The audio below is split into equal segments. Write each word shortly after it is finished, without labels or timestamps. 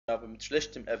mit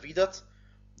Schlechtem erwidert,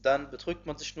 dann betrügt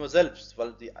man sich nur selbst,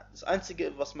 weil das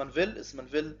Einzige, was man will, ist,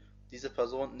 man will diese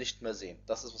Person nicht mehr sehen.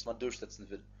 Das ist, was man durchsetzen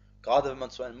will. Gerade wenn man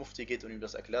zu einem Mufti geht und ihm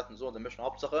das erklärt und so, dann möchte man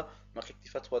Hauptsache, man kriegt die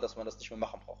Fatwa, dass man das nicht mehr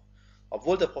machen braucht.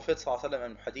 Obwohl der Prophet sallallahu alaihi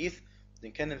wasallam im Hadith,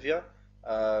 den kennen wir,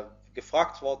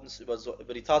 gefragt worden ist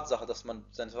über die Tatsache, dass man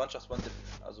seine Verwandtschaftsbande,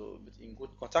 also mit ihnen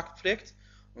guten Kontakt pflegt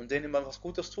und denen immer was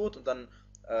Gutes tut und dann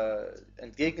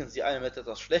entgegnen sie einem mit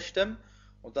etwas Schlechtem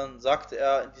und dann sagte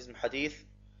er in diesem Hadith,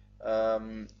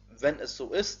 wenn es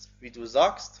so ist, wie du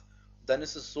sagst, dann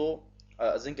ist es so,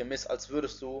 sinngemäß, als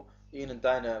würdest du ihnen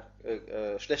deine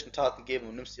schlechten Taten geben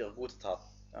und nimmst ihre guten Taten.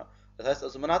 Ja? Das heißt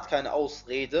also, man hat keine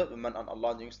Ausrede, wenn man an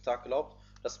Allah den jüngsten Tag glaubt,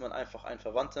 dass man einfach einen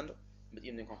Verwandten mit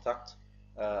ihm den Kontakt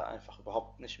einfach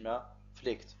überhaupt nicht mehr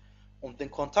pflegt. Und den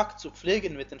Kontakt zu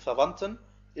pflegen mit den Verwandten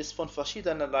ist von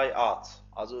verschiedenerlei Art.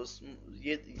 Also es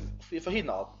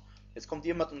verschiedene Arten. Jetzt kommt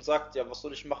jemand und sagt, ja, was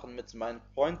soll ich machen mit meinem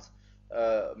Freund,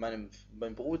 meinem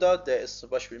Bruder, der ist zum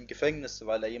Beispiel im Gefängnis,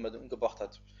 weil er jemanden umgebracht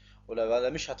hat oder weil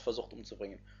er mich hat versucht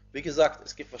umzubringen. Wie gesagt,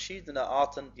 es gibt verschiedene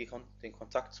Arten, den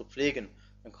Kontakt zu pflegen.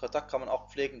 Den Kontakt kann man auch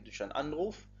pflegen durch einen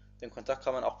Anruf, den Kontakt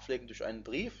kann man auch pflegen durch einen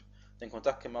Brief, den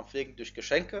Kontakt kann man pflegen durch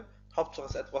Geschenke. Hauptsache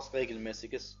es ist etwas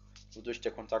Regelmäßiges, wodurch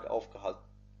der Kontakt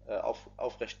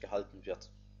aufrecht gehalten wird.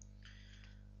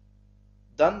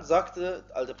 Dann sagte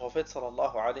der Prophet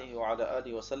sallallahu alaihi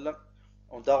wa sallam,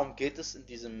 und darum geht es in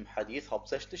diesem Hadith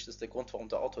hauptsächlich, das ist der Grund, warum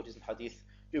der Autor diesen Hadith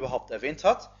überhaupt erwähnt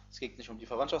hat. Es geht nicht um die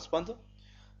Verwandtschaftsbande.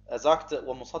 Er sagte,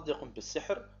 وَمُصَدِّقٌ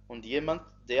بِالسِّحْرِ, und jemand,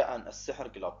 der an As-Sihr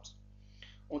glaubt.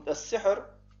 Und As-Sihr,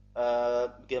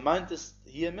 gemeint ist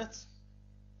hiermit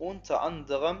unter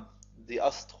anderem die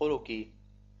Astrologie.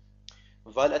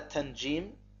 Weil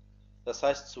At-Tanjim, das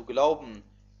heißt zu glauben,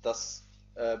 dass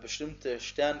bestimmte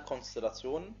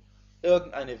Sternkonstellationen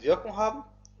irgendeine Wirkung haben,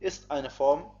 ist eine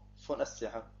Form von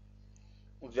As-Sihr.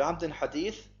 Und wir haben den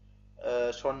Hadith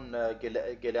schon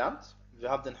gelernt, wir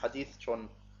haben den Hadith schon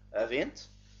erwähnt,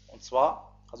 und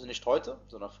zwar, also nicht heute,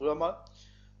 sondern früher mal,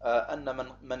 أن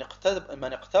من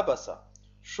اقتبس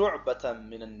شعبة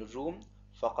من النجوم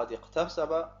فقد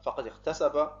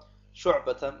اكتسب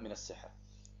شعبة من السحر.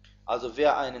 Also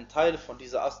wer einen Teil von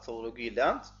dieser Astrologie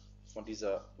lernt, von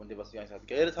dem, was wir eigentlich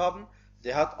geredet haben,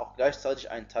 der hat auch gleichzeitig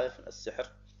einen Teil von As-Sihr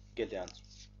gelernt.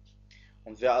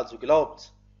 Und wer also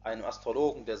glaubt, einem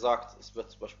Astrologen, der sagt, es wird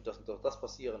zum Beispiel das und das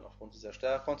passieren aufgrund dieser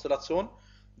Sternkonstellation,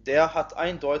 der hat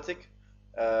eindeutig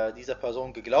dieser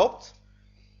Person geglaubt,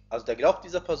 also der glaubt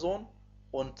dieser Person.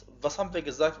 Und was haben wir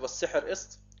gesagt, was Sihr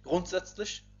ist?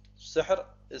 Grundsätzlich,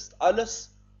 Sihr ist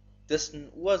alles,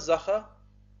 dessen Ursache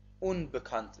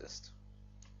unbekannt ist.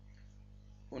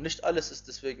 Und nicht alles ist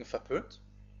deswegen verpönt,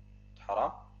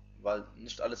 haram, weil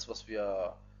nicht alles,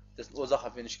 dessen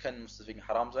Ursache wir nicht kennen, muss deswegen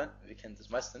haram sein. Wir kennen das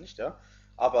meiste nicht, ja.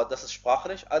 Aber das ist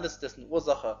sprachlich, alles, dessen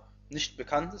Ursache nicht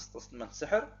bekannt ist, das nennt man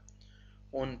Sihr.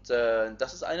 Und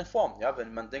das ist eine Form, ja,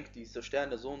 wenn man denkt, diese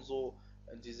Sterne so und so,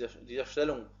 in dieser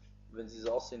Stellung, wenn sie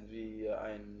so aussehen wie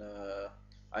ein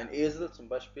Esel zum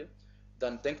Beispiel,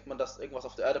 dann denkt man, dass irgendwas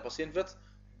auf der Erde passieren wird.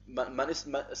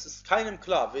 Es ist keinem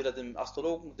klar, weder dem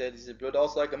Astrologen, der diese blöde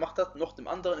Aussage gemacht hat, noch dem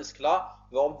anderen ist klar,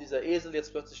 warum dieser Esel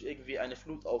jetzt plötzlich irgendwie eine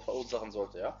Flut verursachen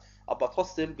sollte. Ja? Aber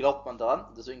trotzdem glaubt man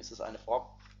daran, deswegen ist es eine Form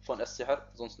von As-Sihr,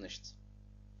 sonst nichts.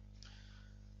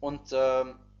 Und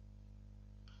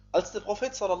als der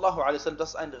Prophet sallallahu alaihi wasallam,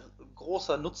 das ist ein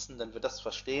großer Nutzen, wenn wir das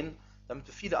verstehen, damit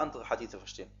wir viele andere Hadithe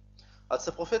verstehen. Als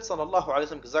der Prophet sallallahu alaihi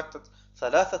wasallam gesagt hat,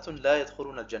 Thalathatun la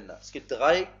yadkhuluna al-Jannah. Es gibt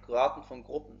drei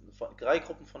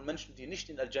Gruppen von Menschen, die nicht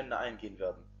in Al-Jannah eingehen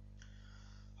werden.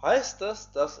 Heißt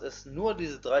das, dass es nur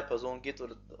diese drei Personen gibt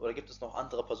oder gibt es noch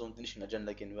andere Personen, die nicht in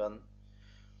Al-Jannah gehen werden?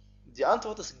 Die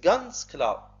Antwort ist ganz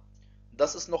klar,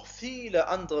 dass es noch viele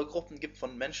andere Gruppen gibt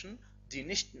von Menschen, die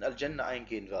nicht in Al-Jannah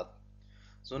eingehen werden.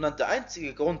 Sondern der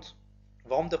einzige Grund,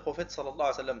 warum der Prophet sallallahu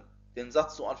alaihi wasallam den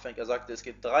Satz so anfängt, er sagte, es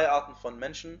gibt drei Arten von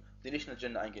Menschen, die nicht in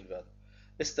Al-Jannah eingehen werden,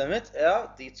 ist, damit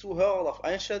er die Zuhörer darauf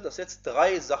einstellt, dass jetzt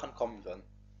drei Sachen kommen werden.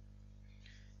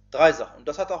 Drei Sachen. Und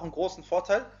das hat auch einen großen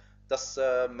Vorteil, dass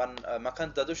man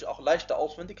kann dadurch auch leichter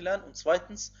auswendig lernen, und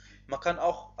zweitens, man kann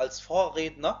auch als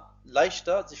Vorredner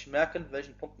leichter sich merken,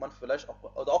 welchen Punkt man vielleicht auch,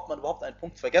 oder ob man überhaupt einen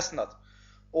Punkt vergessen hat.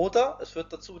 Oder es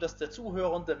führt dazu, dass der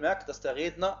Zuhörende merkt, dass der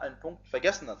Redner einen Punkt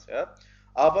vergessen hat. Ja?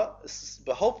 Aber es ist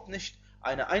überhaupt nicht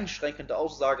eine einschränkende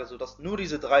Aussage, sodass nur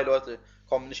diese drei Leute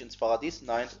kommen nicht ins Paradies.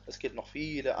 Nein, es gibt noch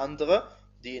viele andere,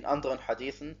 die in anderen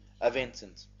Hadithen erwähnt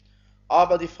sind.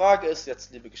 Aber die Frage ist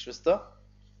jetzt, liebe Geschwister,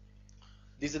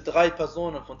 diese drei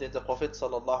Personen, von denen der Prophet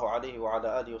sallallahu alaihi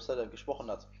wa sallam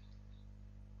gesprochen hat,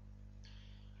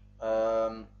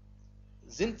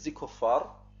 sind sie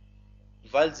Kuffar,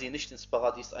 weil sie nicht ins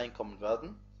Paradies einkommen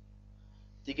werden?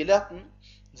 Die Gelehrten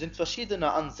sind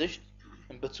verschiedener Ansicht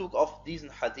in Bezug auf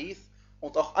diesen Hadith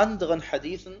und auch anderen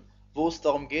Hadithen, wo es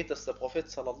darum geht, dass der Prophet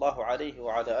sallallahu alaihi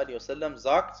wa ala alihi wasallam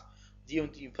sagt, die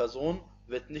und die Person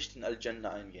wird nicht in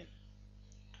Al-Jannah eingehen.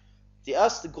 Die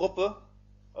erste Gruppe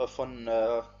sagen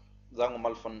wir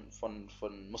mal,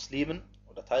 von Muslimen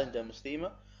oder Teilen der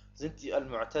Muslime sind die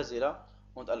Al-Mu'tazila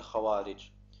und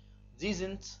Al-Khawarij.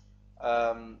 Sie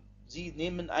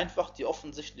nehmen einfach die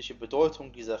offensichtliche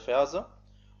Bedeutung dieser Verse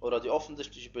oder die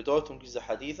offensichtliche Bedeutung dieser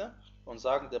Hadithe und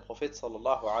sagen, der Prophet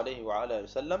sallallahu alaihi wa alaihi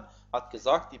wasallam hat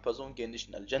gesagt, die Personen gehen nicht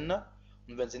in Al-Jannah,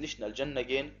 und wenn sie nicht in Al-Jannah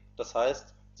gehen, das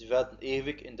heißt, sie werden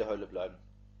ewig in der Hölle bleiben.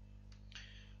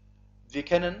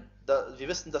 Wir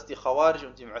wissen, dass die Khawarij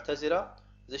und die Mu'tazila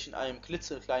sich in einem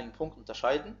klitzekleinen Punkt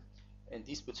unterscheiden,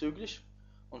 diesbezüglich.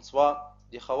 Und zwar,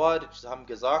 die Khawarij haben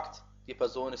gesagt, die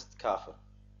Person ist Kafir.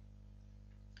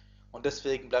 Und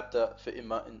deswegen bleibt er für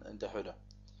immer in der Hölle.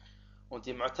 Und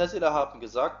die Mu'tazila haben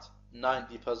gesagt, nein,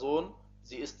 die Person,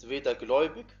 sie ist weder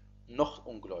gläubig noch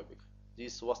ungläubig. Sie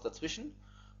ist sowas dazwischen.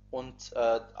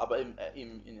 Aber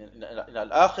in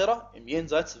Al-Akhirah, im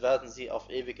Jenseits, werden sie auf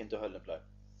ewig in der Hölle bleiben.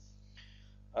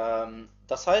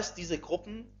 Das heißt, diese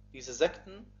Gruppen, diese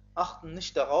Sekten achten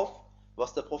nicht darauf,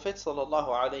 was der Prophet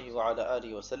sallallahu alaihi wa ala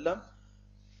alihi wasallam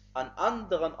an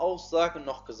anderen Aussagen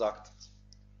noch gesagt hat.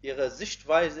 Ihre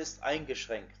Sichtweise ist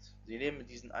eingeschränkt. Sie nehmen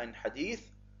diesen einen Hadith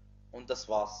und das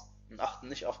war's und achten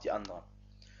nicht auf die anderen.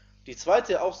 Die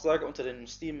zweite Aussage unter den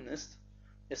Muslimen ist,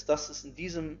 dass es in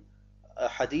diesem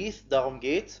Hadith darum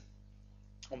geht,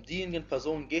 um diejenigen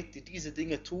Personen geht, die diese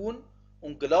Dinge tun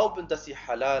und glauben, dass sie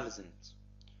halal sind.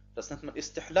 Das nennt man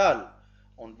Istihlal.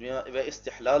 Und wer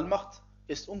Istihlal macht,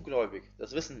 ist ungläubig.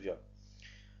 Das wissen wir.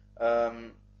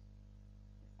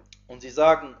 Und sie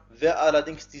sagen, wer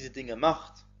allerdings diese Dinge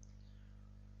macht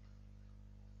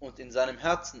und in seinem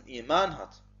Herzen Iman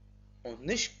hat und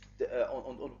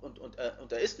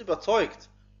er ist überzeugt,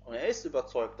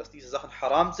 dass diese Sachen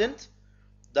haram sind,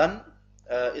 dann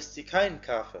ist sie kein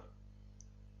Kafir.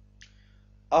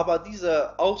 Aber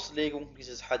diese Auslegung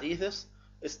dieses Hadithes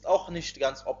ist auch nicht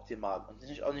ganz optimal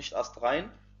und auch nicht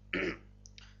astrein,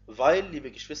 weil,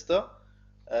 liebe Geschwister,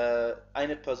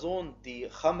 eine Person, die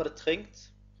Khamr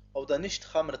trinkt oder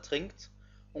nicht Khamr trinkt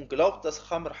und glaubt, dass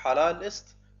Khamr halal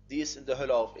ist, die ist in der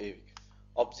Hölle auf ewig.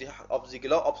 Ob sie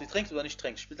trinkt oder nicht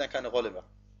trinkt, spielt dann keine Rolle mehr.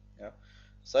 Ja?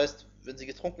 Das heißt, wenn sie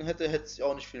getrunken hätte, hätte sie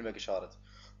auch nicht viel mehr geschadet.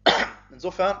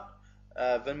 Insofern,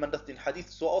 wenn man den Hadith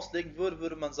so auslegen würde,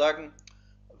 würde man sagen,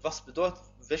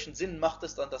 welchen Sinn macht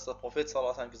es dann, dass der Prophet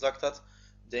sallallahu alaihi wasallam gesagt hat,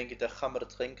 der Khamr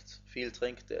trinkt, viel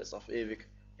trinkt, der ist auf ewig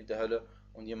in der Hölle,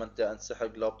 und jemand, der an Sihr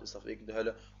glaubt, ist auf ewig in der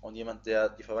Hölle, und jemand, der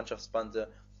die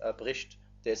Verwandtschaftsbande bricht,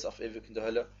 der ist auf ewig in der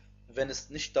Hölle, wenn es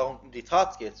nicht um die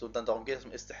Tat geht, sondern darum geht, dass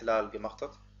man Istihlal gemacht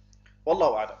hat.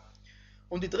 Wallahu a'lam.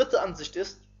 Und die dritte Ansicht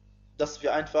ist, dass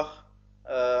wir einfach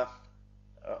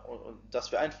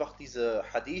diese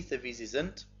Hadithe, wie sie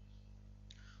sind,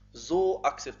 so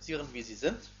akzeptieren, wie sie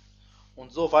sind,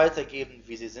 und so weitergeben,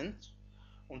 wie sie sind.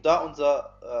 Und da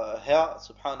unser Herr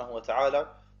subhanahu wa ta'ala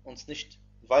uns nicht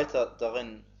weiter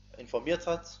darin informiert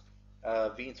hat,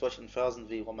 wie in solchen Versen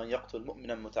wie وَمَنْ يَقْتُلْ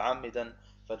مُؤْمِنًا مُتَعَمِّدًا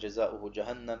فَجَزَاؤُهُ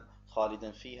جَهَنَّمْ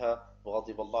خَالِدًا فِيهَا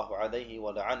وَغَضِبَ اللَّهُ عَلَيْهِ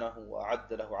وَلَعَنَهُ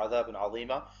وَأَعَدَّ لَهُ عَذَابًا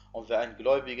عَظِيمًا. Und wer einen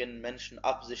gläubigen Menschen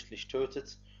absichtlich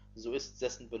tötet, so ist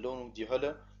dessen Belohnung die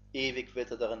Hölle, ewig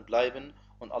wird er darin bleiben,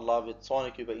 und Allah wird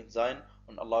zornig über ihn sein,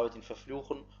 und Allah wird ihn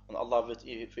verfluchen, und Allah wird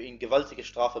für ihn gewaltige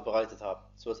Strafe bereitet haben.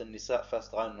 Surah An-Nisa, Vers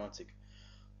 93.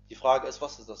 Die Frage ist,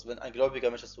 was ist das? Wenn ein gläubiger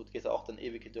Mensch das tut, geht er auch dann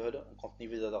ewig in die Hölle und kommt nie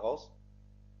wieder da raus?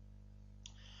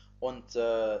 Und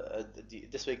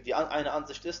deswegen eine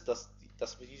Ansicht ist, dass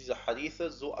wir diese Hadithe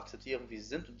so akzeptieren, wie sie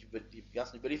sind, und die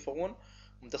ganzen Überlieferungen,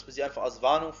 und dass wir sie einfach als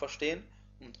Warnung verstehen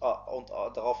und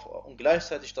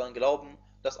gleichzeitig daran glauben,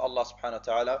 dass Allah subhanahu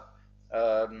wa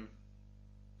ta'ala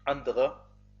andere,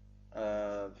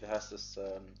 dass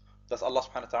Allah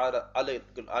subhanahu wa ta'ala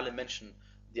alle Menschen,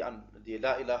 die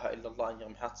La ilaha illallah in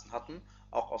ihrem Herzen hatten,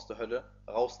 auch aus der Hölle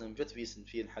rausnehmen wird, wie es in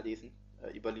vielen Hadithen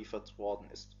überliefert worden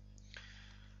ist.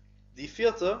 Die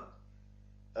vierte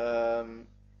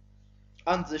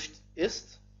Ansicht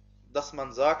ist, dass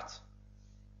man sagt,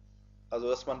 also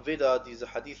dass man weder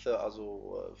diese Hadithe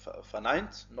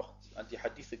verneint, noch an die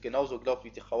Hadithe genauso glaubt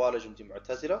wie die Khawarij und die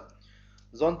Mu'tazila,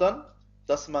 sondern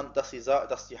dass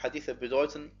die Hadithe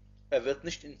bedeuten, er wird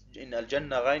nicht in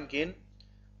Al-Jannah reingehen,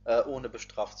 ohne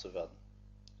bestraft zu werden.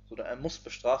 Sondern er muss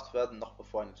bestraft werden, noch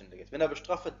bevor er in Al-Jannah geht. Wenn er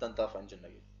bestraft wird, dann darf er in Al-Jannah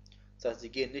gehen. Das heißt, sie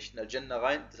gehen nicht in Al-Jannah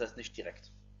rein, das heißt nicht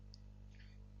direkt.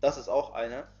 Das ist auch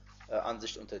eine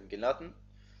Ansicht unter den Gelehrten.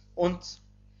 Und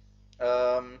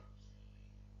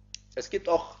es gibt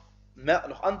auch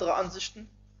noch andere Ansichten,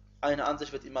 Eine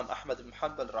Ansicht wird Imam Ahmad ibn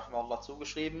Hanbal rahimahullah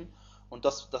zugeschrieben und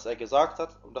das, dass er gesagt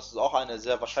hat, und das ist auch eine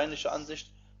sehr wahrscheinliche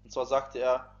Ansicht, und zwar sagte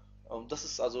er, und das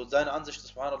ist also seine Ansicht,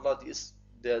 subhanallah, die ist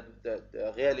der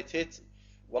Realität,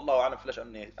 wallahu alam, vielleicht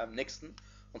am nächsten,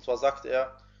 und zwar sagte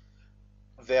er,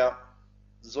 wer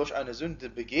solch eine Sünde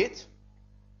begeht,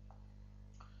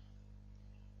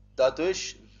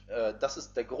 dadurch, das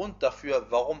ist der Grund dafür,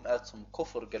 warum er zum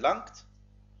Kufr gelangt,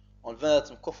 und wenn er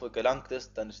zum Kufr gelangt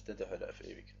ist, dann ist er in der Hölle auf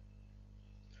ewig.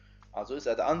 Also ist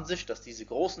er der Ansicht, dass diese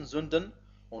großen Sünden,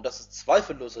 und das ist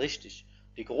zweifellos richtig,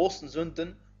 die großen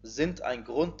Sünden sind ein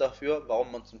Grund dafür,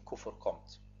 warum man zum Kufr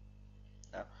kommt.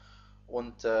 Ja.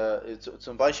 Und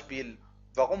zum Beispiel,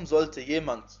 warum sollte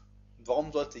jemand,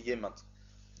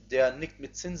 der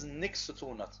mit Zinsen nichts zu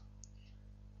tun hat,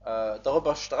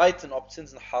 darüber streiten, ob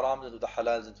Zinsen haram sind oder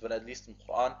halal sind, wenn er liest im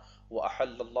Koran,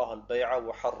 وَأَحَلَّ اللَّهَ الْبَيْعَ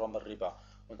وَحَرَّمَ الرِّبَى,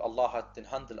 und Allah hat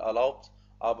den Handel erlaubt,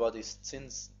 aber die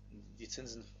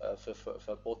Zinsen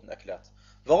verboten erklärt.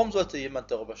 Warum sollte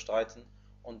jemand darüber streiten,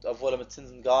 und obwohl er mit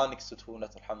Zinsen gar nichts zu tun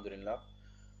hat, alhamdulillah,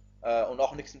 und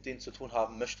auch nichts mit denen zu tun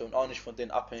haben möchte und auch nicht von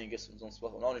denen abhängig ist und sonst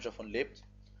was und auch nicht davon lebt,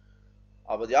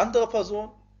 aber die andere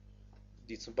Person,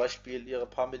 die zum Beispiel ihre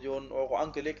paar Millionen Euro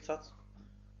angelegt hat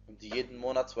und die jeden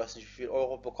Monat, weiß nicht wie viel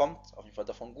Euro bekommt, auf jeden Fall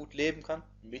davon gut leben kann,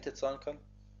 Miete zahlen kann,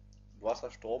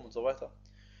 Wasser, Strom und so weiter,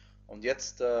 und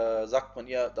jetzt sagt man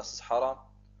ihr, das ist haram.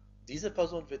 Diese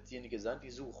Person wird diejenige sein,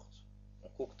 die sucht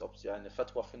und guckt, ob sie eine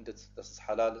Fatwa findet, dass es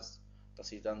halal ist, dass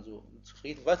sie dann so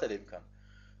zufrieden weiterleben kann.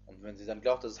 Und wenn sie dann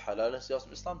glaubt, dass es halal ist, ist sie aus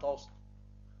dem Islam draußen.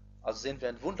 Also sehen wir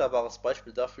ein wunderbares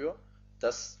Beispiel dafür,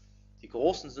 dass die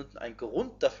großen Sünden ein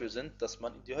Grund dafür sind, dass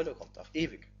man in die Hölle kommt, auf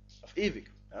ewig. Auf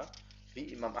ewig. Ja?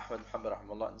 Wie Imam Ahmad ibn Hanbal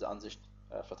rahimahullah in dieser Ansicht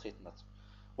vertreten hat.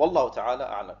 Wallahu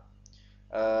ta'ala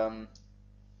a'lam.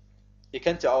 Ihr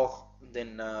kennt ja auch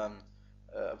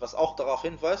was auch darauf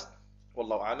hinweist,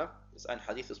 wallahu a'lam, ist ein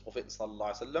Hadith des Propheten sallallahu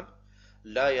alaihi wasallam,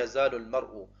 لا يزال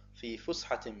المرء في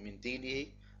فسحة من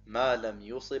دينه ما لم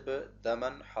يصب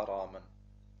دما حراما.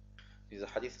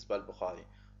 Dieser Hadith ist bei Al-Bukhari.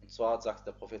 Und zwar sagt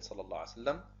der Prophet sallallahu alaihi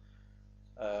wasallam,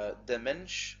 der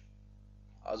Mensch,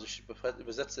 also ich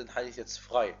übersetze den Hadith jetzt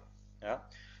frei, ja,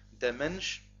 der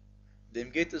Mensch,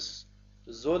 dem geht es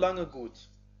so lange gut,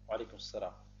 alaikum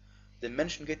salam, dem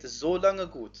Menschen geht es so lange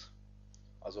gut,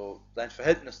 also sein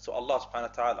Verhältnis zu Allah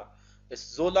subhanahu wa ta'ala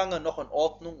ist so lange noch in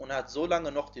Ordnung und er hat so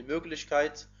lange noch die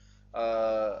Möglichkeit,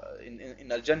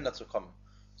 in Al-Jannah zu kommen,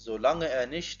 solange er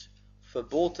nicht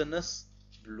verbotenes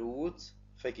Blut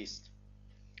vergießt.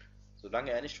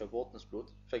 Solange er nicht verbotenes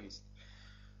Blut vergießt.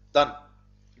 Dann,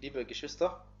 liebe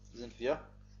Geschwister, sind wir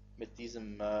mit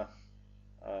diesem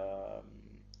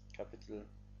Kapitel,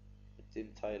 mit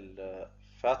dem Teil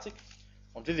fertig.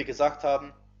 Und wie wir gesagt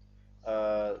haben,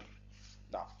 die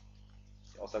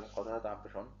Aussage von Radhan haben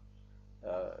wir schon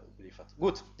überliefert.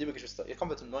 Gut, liebe Geschwister, jetzt kommen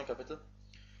wir zum neuen Kapitel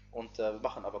und wir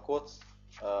machen aber kurz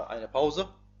eine Pause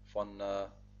von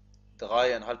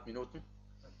 3,5 Minuten,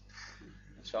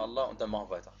 inshallah, und dann machen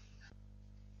wir weiter.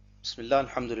 Bismillah,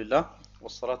 alhamdulillah,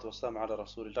 wassalatu wassalamu ala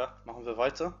rasulillah. Machen wir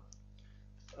weiter.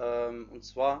 Und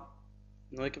zwar,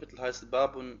 neue Kapitel heißt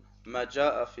Babun ma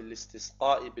ja'a fil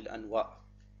istisqa'i bil anwa'.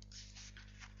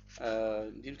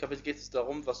 In diesem Kapitel geht es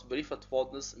darum, was überliefert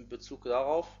worden ist in Bezug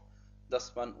darauf,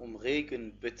 dass man um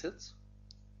Regen bittet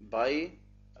bei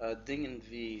Dingen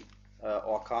wie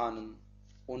Orkanen,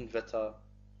 Unwetter,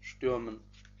 Stürmen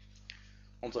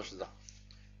und solche Sachen.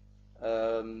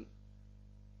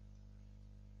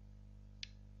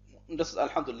 Und das ist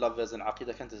Alhamdulillah, wer seine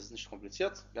Aqida kennt, das ist nicht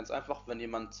kompliziert. Ganz einfach, wenn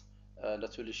jemand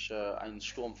natürlich einen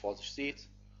Sturm vor sich sieht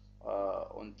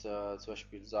und zum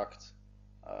Beispiel sagt,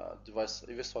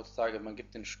 ihr wisst heutzutage, man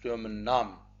gibt den Stürmen einen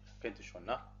Namen. Kennt ihr schon,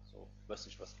 ne? So, weiß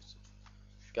nicht was.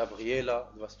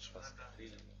 Gabriela, du weißt nicht was.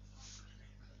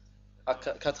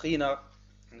 Katrina.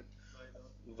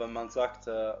 Wenn man sagt,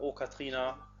 oh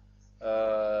Katrina,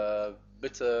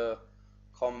 bitte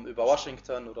komm über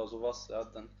Washington oder sowas, ja,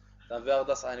 dann wäre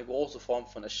das eine große Form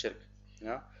von Aschirk.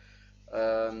 Ja?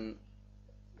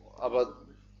 Aber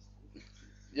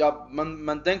ja,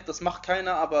 man denkt, das macht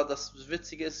keiner, aber das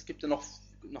Witzige ist, es gibt ja noch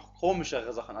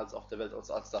komischere Sachen als auf der Welt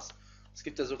als das. Es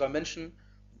gibt ja sogar Menschen,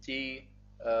 die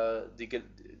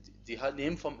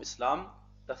nehmen vom Islam,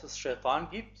 dass es Shaitan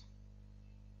gibt,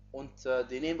 und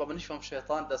die nehmen aber nicht vom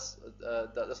Shaitan, dass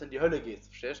in die Hölle geht,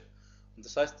 verstehst? Und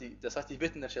das heißt, die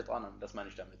bitten den Shaitan an, das meine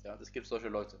ich damit, ja. Es gibt solche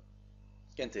Leute.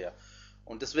 Kennt ihr ja.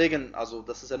 Und deswegen, also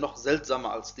das ist ja noch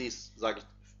seltsamer als dies,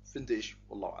 finde ich,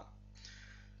 Wallahu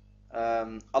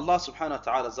a'lam. Allah subhanahu wa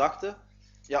ta'ala sagte,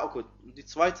 ja okay, die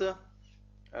zweite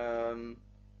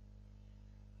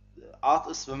Art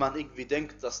ist, wenn man irgendwie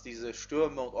denkt, dass diese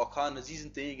Stürme und Orkane, sie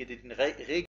sind diejenigen, die den Regen